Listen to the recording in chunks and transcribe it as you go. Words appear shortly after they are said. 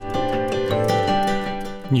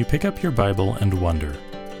You pick up your Bible and wonder,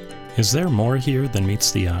 is there more here than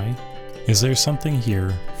meets the eye? Is there something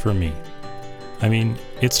here for me? I mean,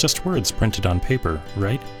 it's just words printed on paper,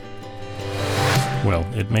 right? Well,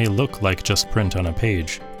 it may look like just print on a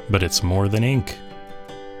page, but it's more than ink.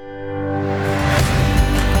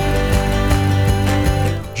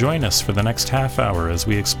 Join us for the next half hour as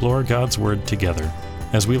we explore God's Word together,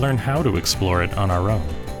 as we learn how to explore it on our own,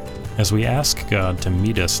 as we ask God to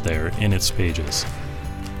meet us there in its pages.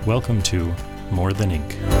 Welcome to More Than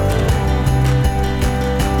Ink.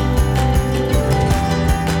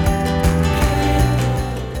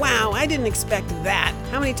 Wow, I didn't expect that.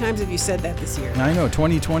 How many times have you said that this year? I know,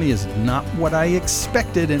 2020 is not what I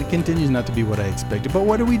expected, and it continues not to be what I expected. But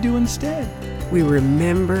what do we do instead? We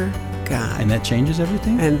remember God. And that changes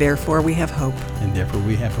everything? And therefore we have hope. And therefore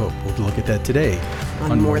we have hope. We'll look at that today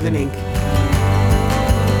on More Than Ink.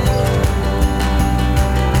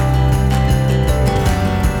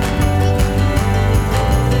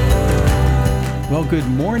 Well, good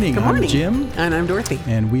morning. Good morning. I'm Jim. And I'm Dorothy.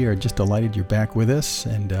 And we are just delighted you're back with us.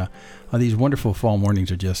 And these wonderful fall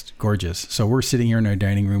mornings are just gorgeous. So we're sitting here in our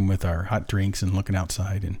dining room with our hot drinks and looking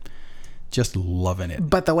outside and just loving it.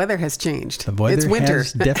 But the weather has changed. The weather it's winter.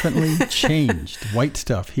 has definitely changed. White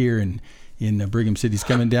stuff here in Brigham City's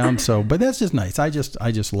coming down. So, but that's just nice. I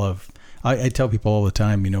just love. I tell people all the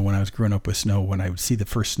time. You know, when I was growing up with snow, when I would see the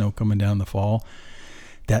first snow coming down in the fall,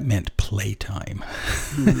 that meant playtime.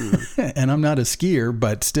 And I'm not a skier,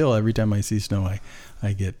 but still, every time I see snow,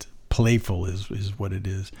 I get playful. Is what it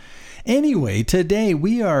is. Anyway, today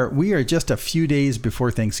we are just a few days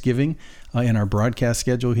before Thanksgiving in our broadcast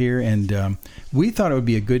schedule here, and we thought it would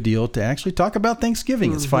be a good deal to actually talk about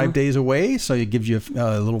Thanksgiving. It's 5 days away, so it gives you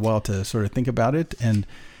a little while to sort of think about it,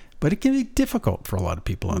 but it can be difficult for a lot of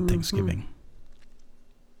people on Thanksgiving,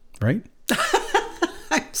 right?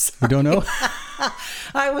 I'm sorry. You don't know?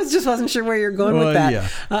 I wasn't sure where you're going with that. Yeah.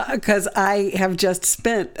 Because I have just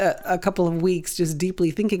spent a couple of weeks just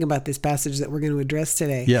deeply thinking about this passage that we're going to address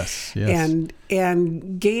today. Yes.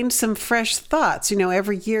 And gained some fresh thoughts. You know,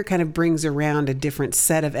 every year kind of brings around a different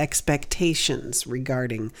set of expectations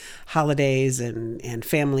regarding holidays and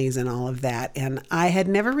families and all of that. And I had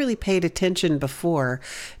never really paid attention before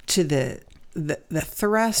to the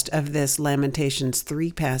thrust of this Lamentations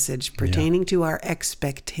 3 passage pertaining to our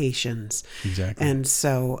expectations. Exactly. And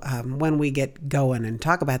so when we get going and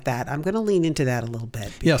talk about that, I'm going to lean into that a little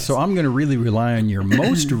bit. Yeah, so I'm going to really rely on your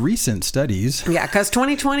most recent studies. Yeah, because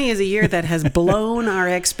 2020 is a year that has blown our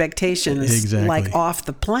expectations like off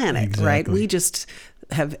the planet, right? We just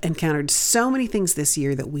have encountered so many things this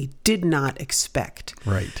year that we did not expect.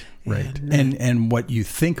 Right. And what you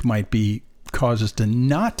think might be cause us to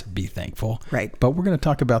not be thankful. Right. But we're going to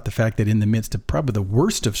talk about the fact that in the midst of probably the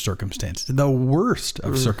worst of circumstances,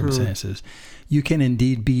 you can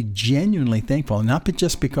indeed be genuinely thankful. And not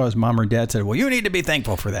just because mom or dad said, well, you need to be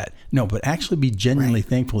thankful for that. No, but actually be genuinely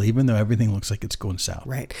thankful, even though everything looks like it's going south.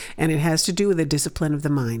 Right. And it has to do with the discipline of the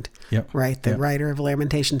mind. Yep. Right. The writer of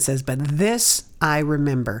Lamentations says, but this I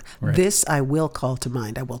remember. Right. This I will call to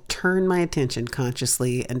mind. I will turn my attention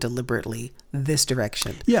consciously and deliberately this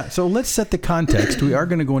direction. Yeah. So let's set the context. We are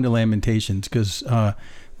going to go into Lamentations because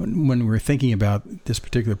when we were thinking about this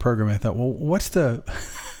particular program, I thought, well, what's the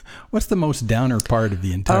most downer part of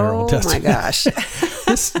the entire Old Testament? Oh my gosh.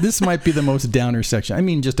 This might be the most downer section. I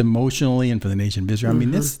mean, just emotionally and for the nation of Israel. I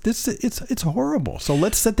mean, it's horrible. So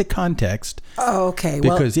let's set the context. Oh, okay.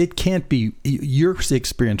 Because it can't be, your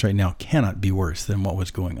experience right now cannot be worse than what was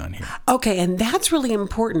going on here. Okay. And that's really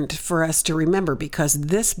important for us to remember because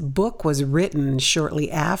this book was written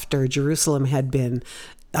shortly after Jerusalem had been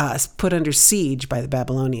put under siege by the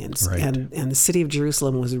Babylonians. Right. And the city of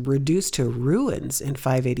Jerusalem was reduced to ruins in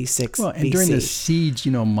 586 BC. And during the siege,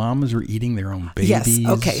 moms were eating their own babies. Yes.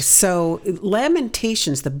 Okay. So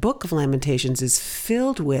Lamentations, the book of Lamentations is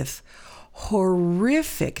filled with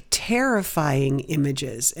horrific, terrifying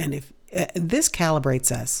images. And if this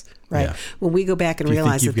calibrates us, right? Yeah. When we go back and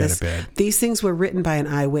realize that these things were written by an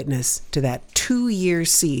eyewitness to that 2-year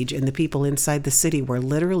siege, and the people inside the city were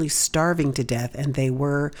literally starving to death, and they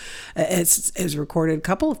were, as recorded a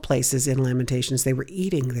couple of places in Lamentations, they were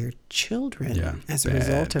eating their children as a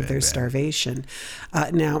result of their starvation.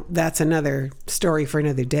 Now, that's another story for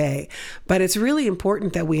another day, but it's really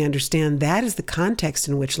important that we understand that is the context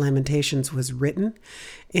in which Lamentations was written,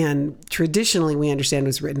 and traditionally we understand it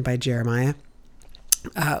was written by Jeremiah.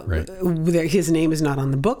 Right. His name is not on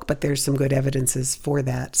the book, but there's some good evidences for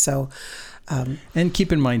that. So, and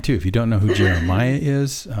keep in mind too, if you don't know who Jeremiah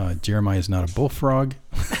is, Jeremiah is not a bullfrog.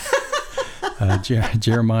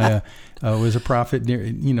 Jeremiah Was a prophet near,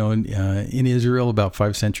 in Israel about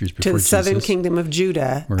 5 centuries before to the Jesus. southern kingdom of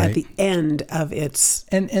Judah Right. at the end of its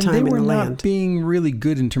And time they in were the not land. being really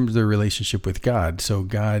good in terms of their relationship with God. So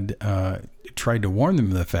God tried to warn them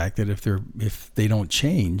of the fact that if they don't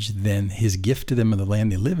change, then His gift to them of the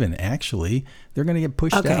land they live in, actually, they're going to get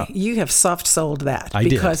pushed Okay, out. you have soft sold that I did.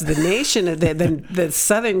 because the nation of the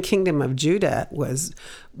southern kingdom of Judah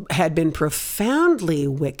had been profoundly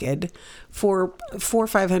wicked for 400 or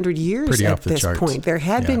 500 years Pretty at off the this charts. point. There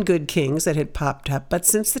had Yeah. been good kings that had popped up, but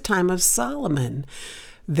since the time of Solomon,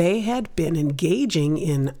 they had been engaging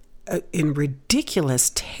in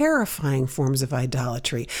ridiculous, terrifying forms of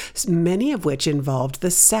idolatry, many of which involved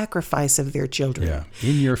the sacrifice of their children. Yeah,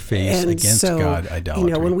 in your face, against God,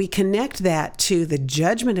 idolatry. When we connect that to the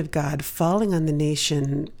judgment of God falling on the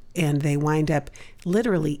nation, and they wind up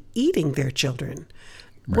literally eating their children.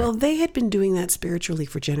 Right. Well, they had been doing that spiritually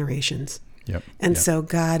for generations. Yep. And Yep. so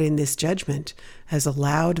God, in this judgment, has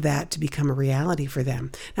allowed that to become a reality for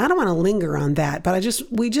them. Now, I don't want to linger on that, but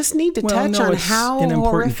we just need to touch on it's how an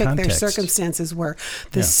important horrific their context. circumstances were.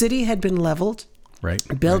 The Yeah. city had been leveled. Right.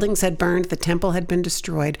 Buildings had burned, the temple had been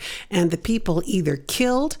destroyed, and the people either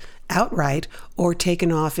killed outright or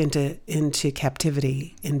taken off into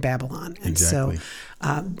captivity in Babylon. And Exactly.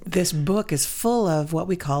 so this book is full of what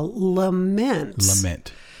we call laments.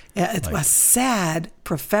 Lament. It's a sad,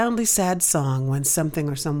 profoundly sad song when something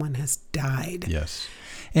or someone has died. Yes.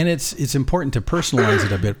 And it's important to personalize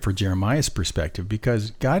it a bit for Jeremiah's perspective,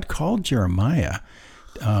 because God called Jeremiah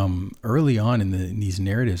early on in these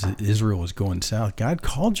narratives that Israel was going south. God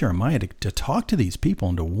called Jeremiah to talk to these people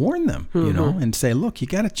and to warn them, and say, look, you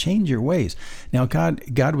got to change your ways. Now,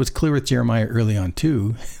 God was clear with Jeremiah early on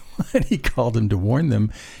too. When He called him to warn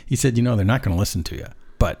them, He said, they're not going to listen to you.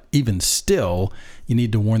 But even still, you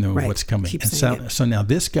need to warn them of Right. what's coming. Keep And saying it. so now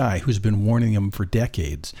this guy who's been warning them for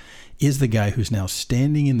decades is the guy who's now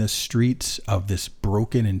standing in the streets of this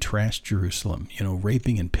broken and trashed Jerusalem,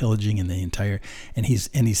 raping and pillaging in the entire, and he's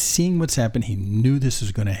seeing what's happened. He knew this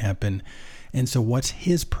was going to happen. And so what's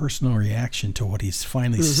his personal reaction to what he's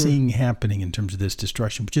finally seeing happening in terms of this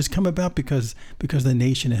destruction, which has come about because the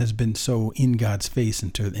nation has been so in God's face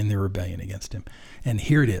in their rebellion against Him. And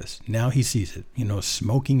here it is. Now he sees it,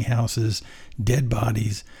 smoking houses, dead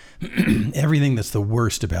bodies, everything that's the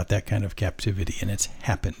worst about that kind of captivity. And it's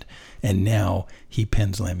happened. And now he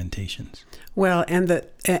pens Lamentations. Well, and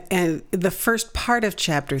the first part of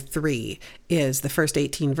chapter 3 is the first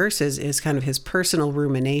 18 verses is kind of his personal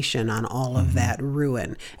rumination on all of that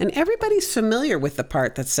ruin. And everybody's familiar with the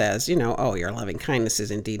part that says, oh, your loving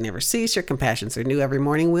kindnesses indeed never cease, your compassions are new every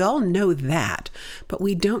morning. We all know that, but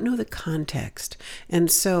we don't know the context.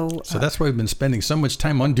 And so that's why we've been spending so much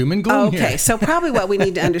time on doom and gloom here. Okay, so probably what we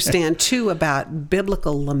need to understand too about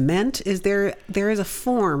biblical lament is there is a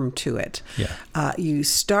form to it. Yeah. You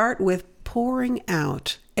start with pouring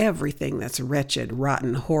out everything that's wretched,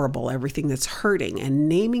 rotten, horrible, everything that's hurting, and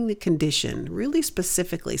naming the condition really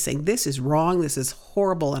specifically, saying this is wrong, this is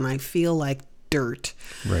horrible, and I feel like dirt.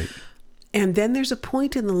 Right. And then there's a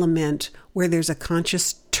point in the lament where there's a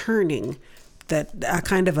conscious turning, that a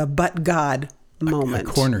kind of a but God moment.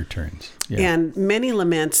 A corner turns. Yeah. And many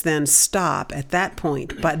laments then stop at that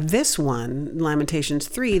point. But this one, Lamentations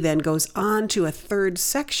 3, then goes on to a third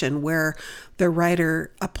section where the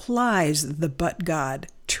writer applies the but God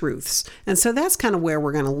truths. And so that's kind of where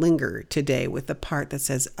we're going to linger today with the part that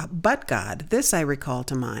says, but God, this I recall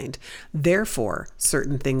to mind. Therefore,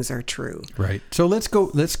 certain things are true. Right. So let's go.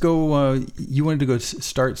 You wanted to go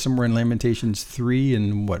start somewhere in Lamentations 3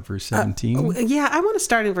 and what, verse 17? Yeah, I want to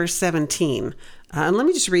start in verse 17. And let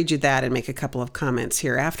me just read you that and make a couple of comments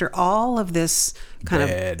here. After all of this kind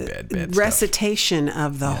of recitation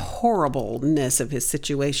of the horribleness of his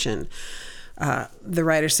situation, the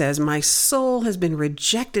writer says, my soul has been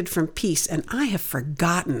rejected from peace, and I have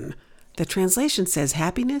forgotten. The translation says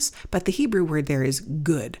happiness, but the Hebrew word there is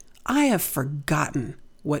good. I have forgotten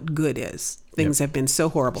what good is. Things have been so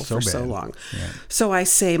horrible for so long. Yeah. So I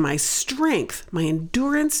say, my strength, my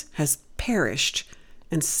endurance has perished,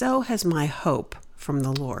 and so has my hope from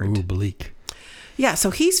the Lord. Ooh, bleak. Yeah,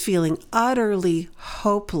 so he's feeling utterly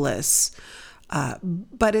hopeless.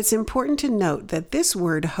 But it's important to note that this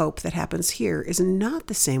word hope that happens here is not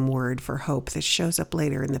the same word for hope that shows up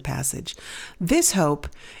later in the passage. This hope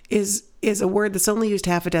is a word that's only used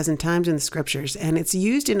half a dozen times in the scriptures, and it's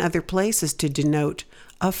used in other places to denote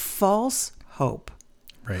a false hope.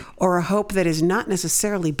 Right. or a hope that is not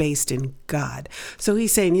necessarily based in God. So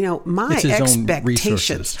he's saying, my It's his own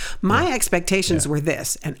expectations, resources. expectations were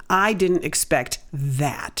this, and I didn't expect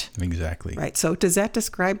that. Exactly. Right. So does that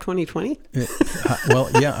describe 2020? Well,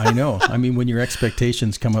 yeah, I know. I mean, when your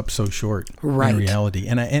expectations come up so short Right. in reality.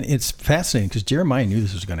 And it's fascinating because Jeremiah knew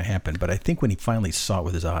this was going to happen. But I think when he finally saw it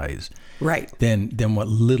with his eyes, Right. then what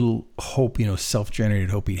little hope,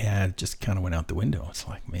 self-generated hope he had just kind of went out the window. It's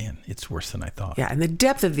like, man, it's worse than I thought. Yeah. And the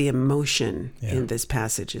depth of the emotion in this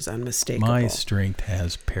passage is unmistakable. My strength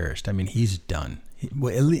has perished. I mean, he's done. At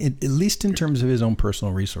least in terms of his own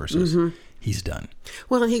personal resources, he's done.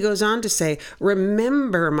 Well, and he goes on to say,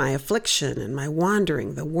 remember my affliction and my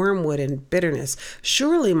wandering, the wormwood and bitterness.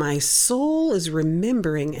 Surely my soul is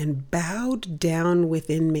remembering and bowed down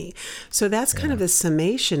within me. So that's kind of the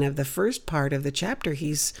summation of the first part of the chapter.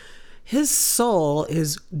 His soul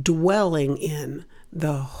is dwelling in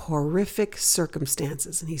the horrific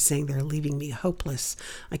circumstances. And he's saying they're leaving me hopeless.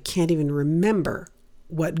 I can't even remember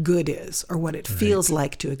what good is or what it feels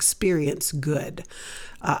like to experience good.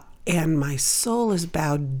 And my soul is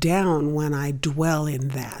bowed down when I dwell in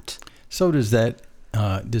that. So does that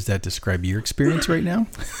describe your experience right now?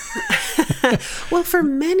 Well, for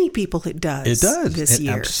many people, it does. It does. This It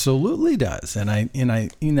year. absolutely does. And I,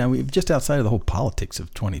 just outside of the whole politics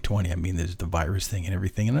of 2020, I mean, there's the virus thing and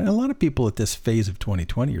everything. And a lot of people at this phase of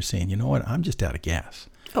 2020 are saying, you know what, I'm just out of gas.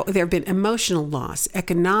 Oh, there have been emotional loss,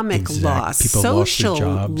 economic loss, People lost their social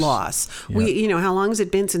jobs. loss. Yeah. How long has it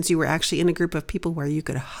been since you were actually in a group of people where you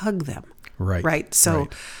could hug them? Right. Right. So,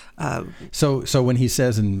 So when he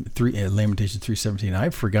says in Lamentations 3:17,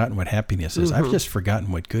 I've forgotten what happiness is. I've just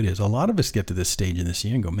forgotten what good is. A lot of us get to this stage in this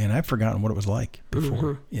year and go, man, I've forgotten what it was like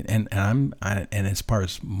before. And as far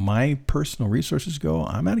as my personal resources go,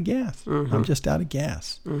 I'm out of gas. I'm just out of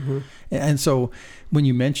gas. And so when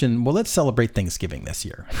you mention, well, let's celebrate Thanksgiving this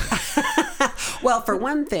year. well, for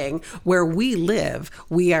one thing, where we live,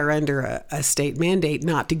 we are under a state mandate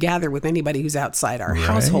not to gather with anybody who's outside our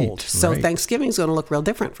household. So Thanksgiving's going to look real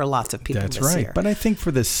different for lots of people That's this right. year. But I think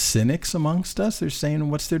for the cynics amongst us, they're saying,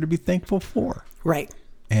 what's there to be thankful for? Right.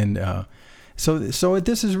 And so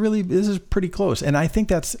this is pretty close. And I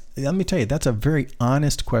think let me tell you, that's a very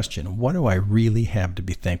honest question. What do I really have to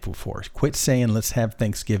be thankful for? Quit saying, let's have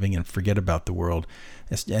Thanksgiving and forget about the world.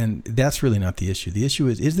 And that's really not the issue. The issue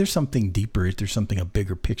is there something deeper? Is there a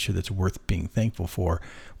bigger picture that's worth being thankful for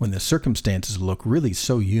when the circumstances look really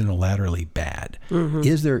so unilaterally bad?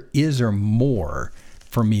 Is there more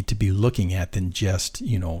for me to be looking at than just,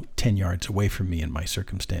 10 yards away from me in my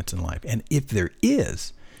circumstance in life? And if there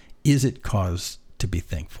is it cause to be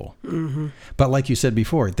thankful? But like you said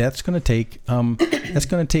before, that's going to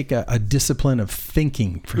take a discipline of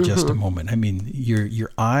thinking for just a moment. I mean,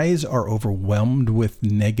 your eyes are overwhelmed with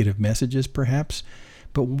negative messages, perhaps.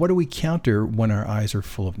 But what do we counter when our eyes are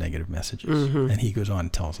full of negative messages? And he goes on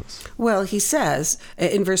and tells us. Well, he says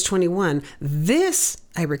in verse 21, this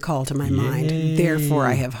I recall to my mind, therefore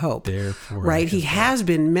I have hope. Right? He has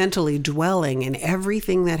been mentally dwelling in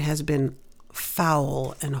everything that has been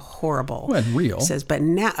foul and horrible. Well, and real. He says, but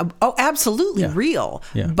now, absolutely real,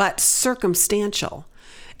 but circumstantial.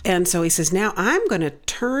 And so he says, now I'm going to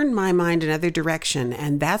turn my mind another direction,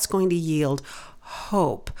 and that's going to yield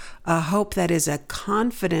hope, a hope that is a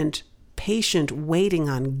confident, patient waiting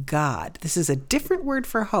on God. This is a different word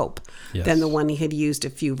for hope than the one he had used a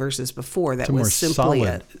few verses before. That was simply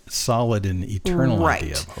solid and eternal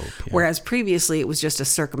idea of hope. Yeah. Whereas previously it was just a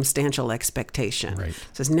circumstantial expectation. Right.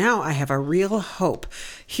 It says, now I have a real hope.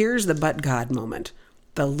 Here's the but God moment.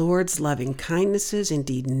 The Lord's loving kindnesses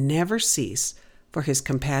indeed never cease, for his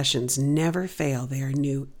compassions never fail. They are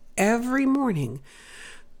new every morning.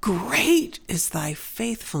 Great is thy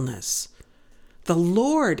faithfulness. The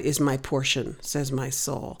Lord is my portion, says my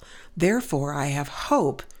soul. Therefore I have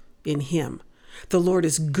hope in him. The Lord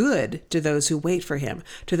is good to those who wait for him,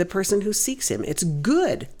 to the person who seeks him. It's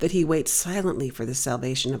good that he waits silently for the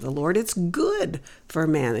salvation of the Lord. It's good for a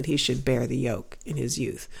man that he should bear the yoke in his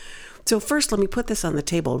youth. So first, let me put this on the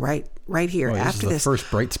table right here. After this is the first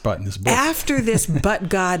bright spot in this book. After this but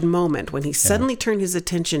God moment, when he suddenly turned his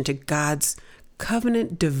attention to God's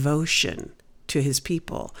covenant devotion to his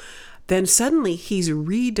people, then suddenly he's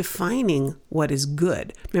redefining what is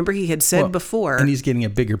good. Remember, he had said before... And he's getting a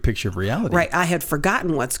bigger picture of reality. Right, I had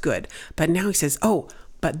forgotten what's good. But now he says,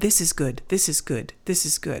 but this is good, this is good, this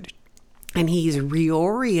is good. And he's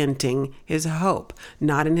reorienting his hope,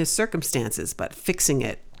 not in his circumstances, but fixing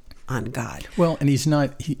it on God. Well, and he's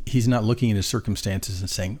not looking at his circumstances and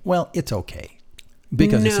saying, well, it's okay.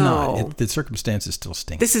 Because it's No. not. The circumstances still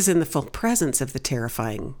stink. This is in the full presence of the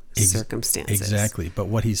terrifying circumstances. Exactly. But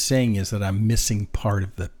what he's saying is that I'm missing part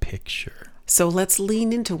of the picture. So let's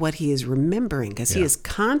lean into what he is remembering, because he Yeah. is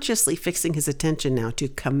consciously fixing his attention now to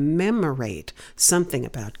commemorate something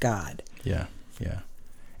about God. Yeah, yeah.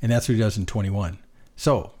 And that's what he does in 21.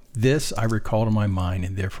 So, this I recall to my mind,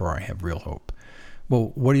 and therefore I have real hope.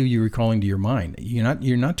 Well, what are you recalling to your mind?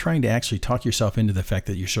 You're not trying to actually talk yourself into the fact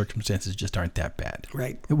that your circumstances just aren't that bad.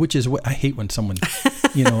 Right. Which is what I hate when someone,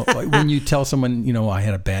 when you tell someone, I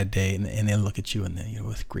had a bad day, and they look at you and then,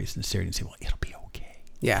 with grace and sincerity and say, well, it'll be okay.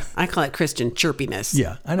 Yeah, I call it Christian chirpiness.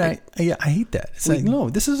 Yeah, and I hate that. It's like, no,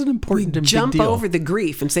 this is an important and big Jump deal. over the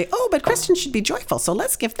grief and say, oh, but Christians should be joyful, so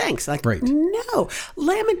let's give thanks. Like, Right. no.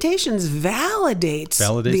 Lamentations validates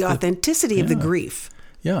the authenticity of the grief.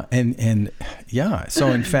 Yeah, and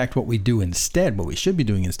so in fact, what we should be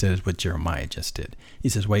doing instead is what Jeremiah just did. He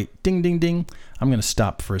says, wait, ding, ding, ding. I'm going to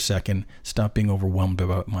stop for a second, stop being overwhelmed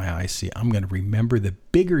about my eyes. See, I'm going to remember the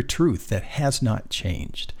bigger truth that has not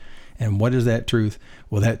changed. And what is that truth?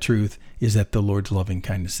 Well, that truth is that the Lord's loving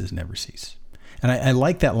kindnesses never cease. And I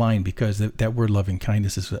like that line because that word loving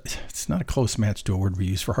kindness it's not a close match to a word we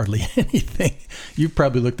use for hardly anything. You've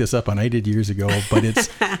probably looked this up, and I did years ago, but it's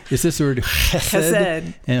this word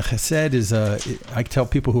chesed. And chesed is, I tell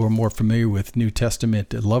people who are more familiar with New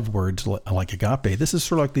Testament love words like agape, this is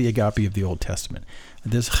sort of like the agape of the Old Testament.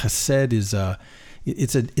 This chesed is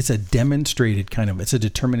it's a demonstrated it's a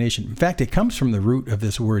determination. In fact, it comes from the root of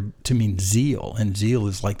this word to mean zeal, and zeal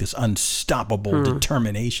is like this unstoppable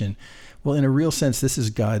determination. Well, in a real sense, this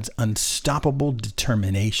is God's unstoppable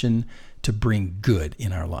determination to bring good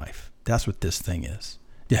in our life. That's what this thing is.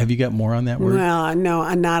 Have you got more on that word? Well,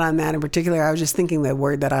 no, not on that in particular. I was just thinking the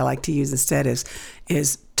word that I like to use instead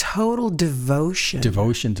is total devotion.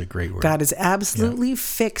 Devotion's a great word. God is absolutely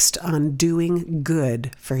fixed on doing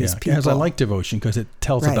good for his people. Because I like devotion because it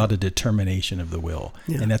tells about a determination of the will.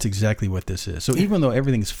 Yeah. And that's exactly what this is. So even though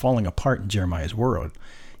everything's falling apart in Jeremiah's world,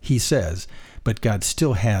 he says, but God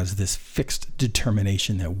still has this fixed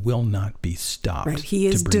determination that will not be stopped. Right. He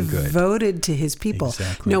is devoted to his people.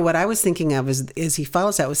 Exactly. No, what I was thinking of is he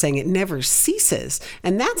follows that with saying it never ceases.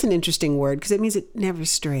 And that's an interesting word because it means it never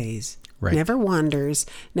strays, never wanders,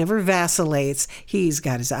 never vacillates. He's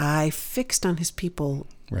got his eye fixed on his people.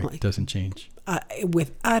 Right. It doesn't change.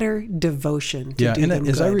 With utter devotion to do and them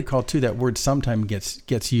as good. I recall, too, that word sometimes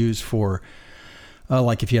gets used for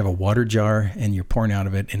like if you have a water jar and you're pouring out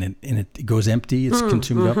of it and it goes empty, it's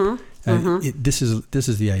consumed up. This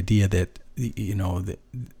is the idea that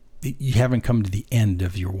that you haven't come to the end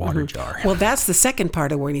of your water jar. Well, that's the second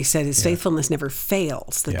part of where he said his faithfulness never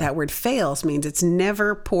fails. That word fails means it's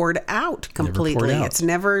never poured out completely. It's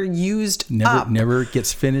never used up. Never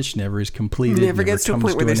gets finished, never is completed. Never gets to a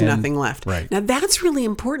point where there's nothing left. Right. Now, that's really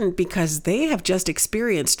important because they have just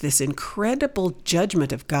experienced this incredible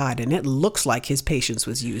judgment of God, and it looks like his patience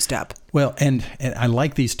was used up. Well, and I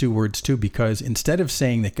like these two words, too, because instead of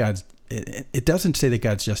saying that it doesn't say that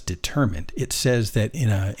God's just determined. It says that in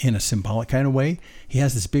a symbolic kind of way, he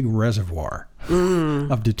has this big reservoir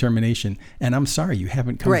of determination. And I'm sorry, you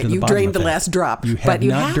haven't come to the bottom of it. Right, you drained the last drop, but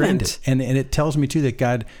you haven't drained it. And it tells me, too, that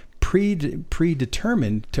God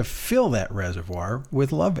predetermined to fill that reservoir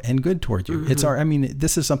with love and good toward you.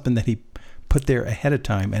 This is something that he put there ahead of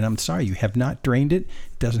time. And I'm sorry, you have not drained it.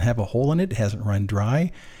 It doesn't have a hole in it. It hasn't run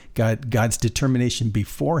dry. God's determination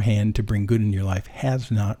beforehand to bring good in your life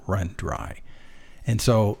has not run dry. And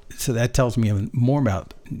so that tells me more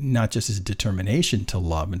about not just his determination to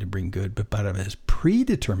love and to bring good, but about his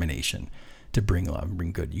predetermination to bring love and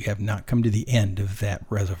bring good. You have not come to the end of that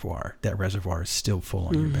reservoir. That reservoir is still full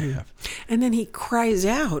on your behalf. And then he cries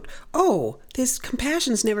out, oh, his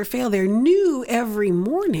compassions never fail. They're new every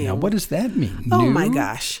morning. Now, what does that mean? Oh, my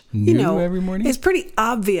gosh. New every morning? It's pretty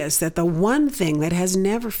obvious that the one thing that has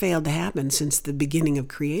never failed to happen since the beginning of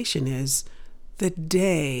creation is the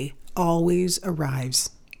day always arrives.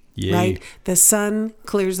 Yay. Right? The sun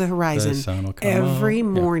clears the horizon The sun will come every out.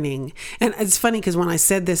 morning. And it's funny because when I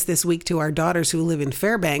said this week to our daughters who live in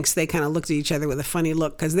Fairbanks, they kind of looked at each other with a funny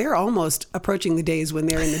look because they're almost approaching the days when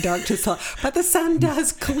they're in the darkness. But the sun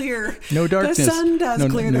does clear. No darkness. The sun does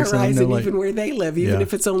clear the horizon even where they live, even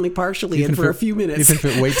if it's only partially and for a few minutes. Even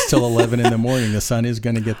if it waits till 11 in the morning, the sun is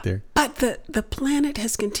going to get there. But the planet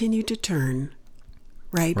has continued to turn.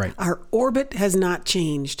 Right? Our orbit has not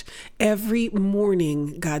changed. Every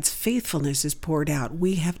morning, God's faithfulness is poured out.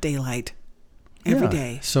 We have daylight every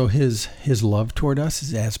day. So his love toward us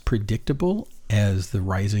is as predictable as the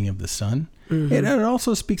rising of the sun. And it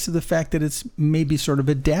also speaks to the fact that it's maybe sort of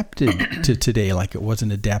adapted to today, like it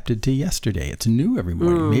wasn't adapted to yesterday. It's new every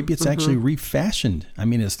morning. Maybe it's actually refashioned. I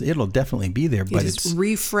mean, it'll definitely be there, but it's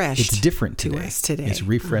refreshed. It's different today. To us today. It's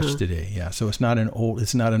refreshed today. Yeah. So it's not an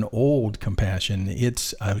old compassion.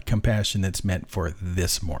 It's a compassion that's meant for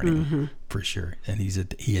this morning, for sure. And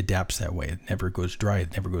he adapts that way. It never goes dry.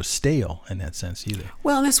 It never goes stale in that sense either.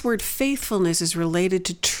 Well, and this word faithfulness is related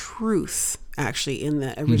to truth, actually, in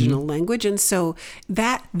the original language. And so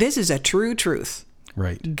this is a true truth.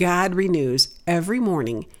 Right. God renews every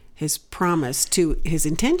morning his promise to his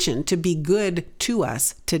intention to be good to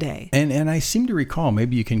us today. And I seem to recall,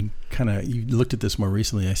 maybe you can you looked at this more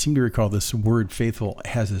recently. I seem to recall this word faithful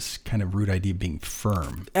has this kind of root idea of being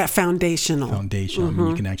firm. Foundational. Foundational. I mean,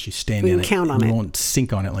 you can actually stand in it. Count on it. You won't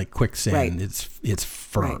sink on it like quicksand. Right. It's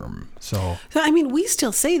firm. Right. So I mean, we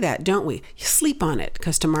still say that, don't we? You sleep on it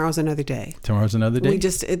because tomorrow's another day. Tomorrow's another day?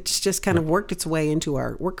 It's just kind of worked its way into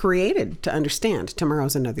we're created to understand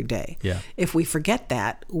tomorrow's another day. Yeah. If we forget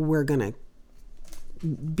that, we're going to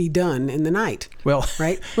be done in the night. Well,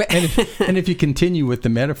 right. and if you continue with the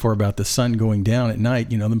metaphor about the sun going down at night,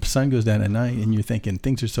 the sun goes down at night and you're thinking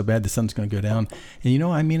things are so bad, the sun's going to go down. And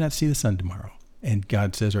I may not see the sun tomorrow. And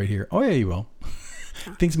God says right here, oh yeah, you will.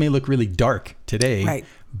 Things may look really dark today, right,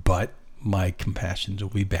 but my compassions will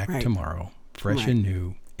be back tomorrow, fresh and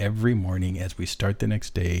new, every morning as we start the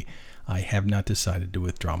next day. I have not decided to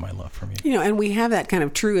withdraw my love from you. And we have that kind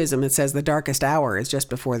of truism that says the darkest hour is just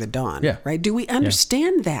before the dawn. Yeah. Right? Do we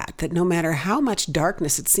understand that no matter how much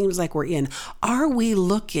darkness it seems like we're in, are we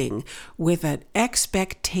looking with an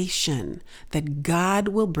expectation that God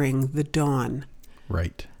will bring the dawn?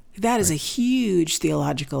 Right. That is a huge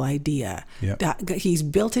theological idea. Yep. He's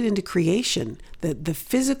built it into creation. The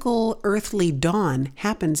physical earthly dawn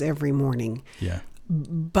happens every morning. Yeah.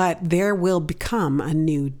 But there will become a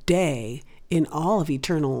new day in all of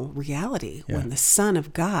eternal reality when the Son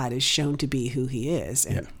of God is shown to be who he is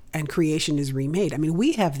and creation is remade. I mean,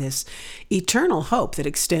 we have this eternal hope that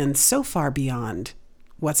extends so far beyond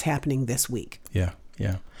what's happening this week. Yeah,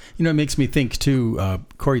 yeah. It makes me think too,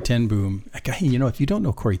 Corrie ten Boom. If you don't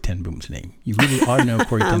know Corrie ten Boom's name, you really ought to know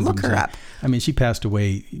Corrie ten Boom's name. Up. I mean, she passed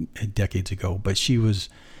away decades ago, but she was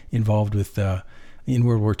involved with... in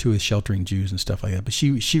World War II with sheltering Jews and stuff like that. But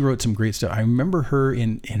she wrote some great stuff. I remember her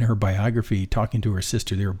in her biography talking to her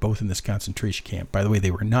sister. They were both in this concentration camp. By the way,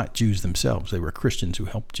 they were not Jews themselves. They were Christians who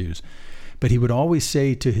helped Jews. But he would always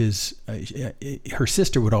say to her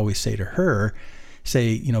sister would always say to her,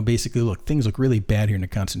 basically, look, things look really bad here in the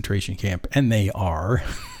concentration camp. And they are.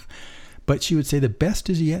 But she would say the best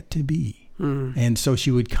is yet to be. And so she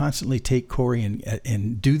would constantly take Corrie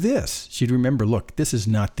and do this. She'd remember, look, this is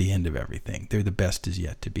not the end of everything. The best is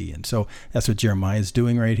yet to be. And so that's what Jeremiah is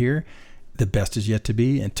doing right here. The best is yet to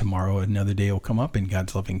be. And tomorrow another day will come up, and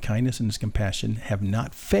God's loving kindness and his compassion have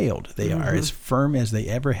not failed. They are as firm as they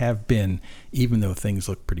ever have been, even though things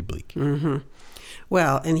look pretty bleak. Mm-hmm.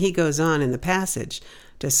 Well, and he goes on in the passage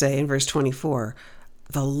to say in verse 24,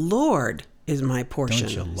 the Lord is my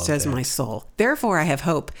portion, says my soul. Therefore I have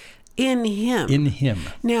hope in him. In him.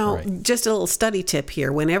 Now, just a little study tip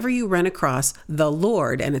here. Whenever you run across the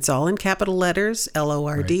Lord, and it's all in capital letters,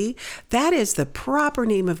 Lord, that is the proper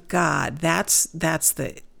name of God. That's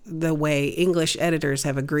the way English editors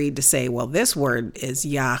have agreed to say, well, this word is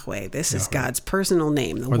Yahweh. This is God's personal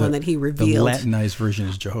name, the one that he revealed. The Latinized version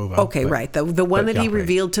is Jehovah. Okay, right. The one that he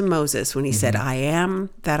revealed to Moses when he said, I am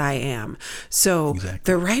that I am. So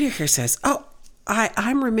the writer here says,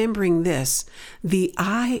 I'm remembering this. The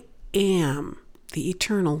I am, the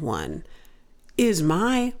eternal one, is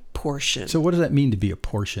my portion. So what does that mean to be a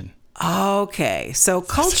portion? Okay, so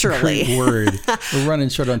culturally, that's a great word. We're running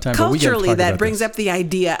short on time. Culturally, but that brings up the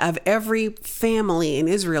idea of every family in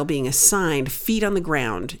Israel being assigned feet on the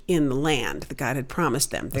ground in the land that God had promised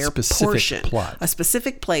them, their portion, a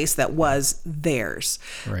specific place that was theirs.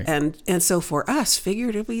 Right. And so for us,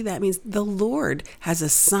 figuratively, that means the Lord has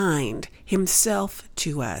assigned himself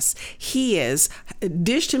to us. He has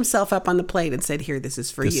dished himself up on the plate and said, "Here, this is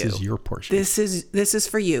for you. This is your portion. This is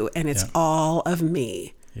for you, and it's all of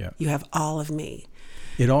me." Yeah. You have all of me.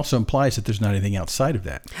 It also implies that there's not anything outside of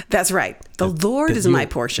that. That's right. The Lord is my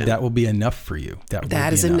portion. That will be enough for you.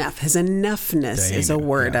 That is enough. His enoughness is a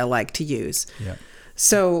word I like to use. Yeah.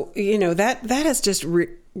 So, that has just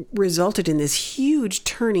resulted in this huge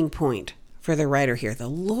turning point for the writer here. The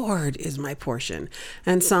Lord is my portion.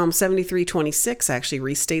 And Psalm 73:26 actually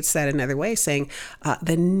restates that another way, saying,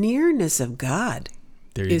 the nearness of God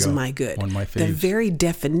is my good. One of my faves. The very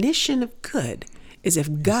definition of good is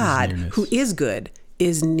if God, who is good,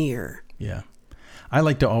 is near. Yeah. I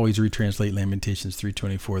like to always retranslate Lamentations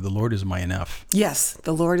 3:24. The Lord is my enough. Yes,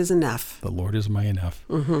 the Lord is enough. The Lord is my enough.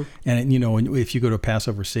 And, if you go to a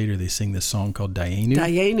Passover Seder, they sing this song called Dayenu.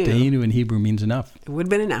 Dayenu. Dayenu in Hebrew means enough. It would have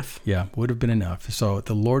been enough. Yeah, would have been enough. So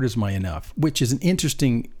the Lord is my enough, which is an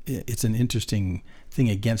interesting thing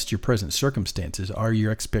against your present circumstances. Are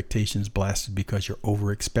your expectations blasted because you're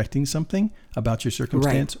over expecting something about your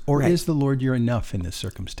circumstance? Right, or right. is the Lord your enough in this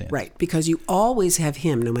circumstance? Right, because you always have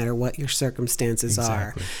him no matter what your circumstances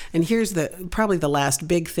Exactly. are. And here's probably the last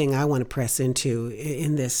big thing I want to press into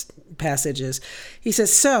in this passage is, he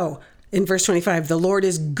says, so, in verse 25, the Lord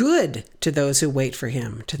is good to those who wait for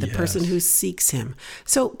him, to the person who seeks him.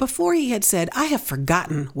 So before he had said, I have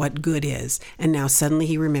forgotten what good is. And now suddenly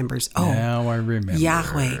he remembers, Now I remember.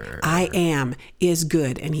 Yahweh, I am, is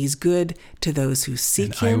good. And he's good to those who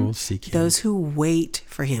seek And I him, will seek him. those who wait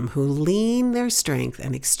for him, who lean their strength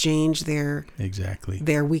and exchange their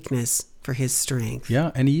weakness for his strength.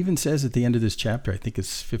 Yeah, and he even says at the end of this chapter, I think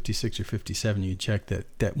it's 56 or 57, you check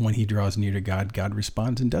that when he draws near to God, God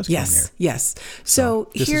responds and does come near. Yes.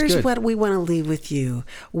 So here's what we want to leave with you.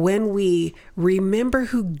 When we remember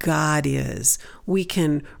who God is, we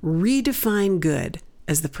can redefine good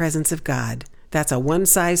as the presence of God. That's a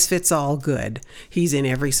one-size-fits-all good. He's in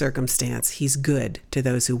every circumstance. He's good to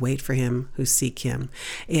those who wait for him, who seek him.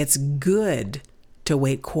 It's good to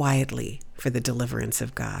wait quietly for the deliverance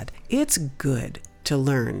of God. It's good to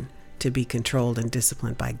learn to be controlled and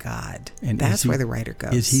disciplined by God. And that's where the writer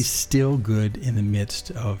goes. Is he still good in the midst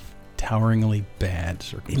of toweringly bad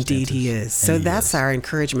circumstances? Indeed he is. So that's our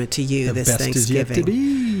encouragement to you this Thanksgiving. The best is yet to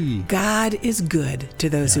be. God is good to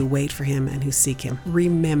those who wait for him and who seek him.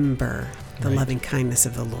 Remember the loving kindness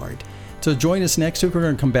of the Lord. So join us next week. We're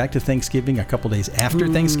going to come back to Thanksgiving a couple days after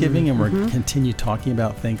Thanksgiving, and we're going to continue talking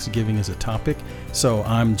about Thanksgiving as a topic. So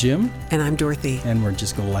I'm Jim. And I'm Dorothy. And we're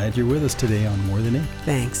just glad you're with us today on More Than Ink.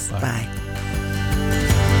 Thanks. Bye.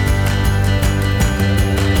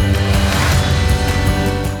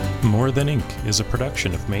 More Than Ink is a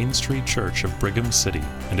production of Main Street Church of Brigham City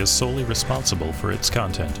and is solely responsible for its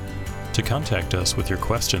content. To contact us with your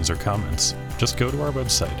questions or comments, just go to our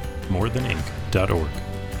website, morethanink.org.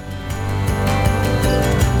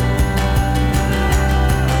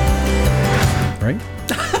 Right?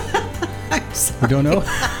 We don't know?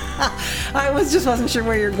 I wasn't sure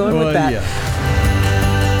where you're going with that. Yeah.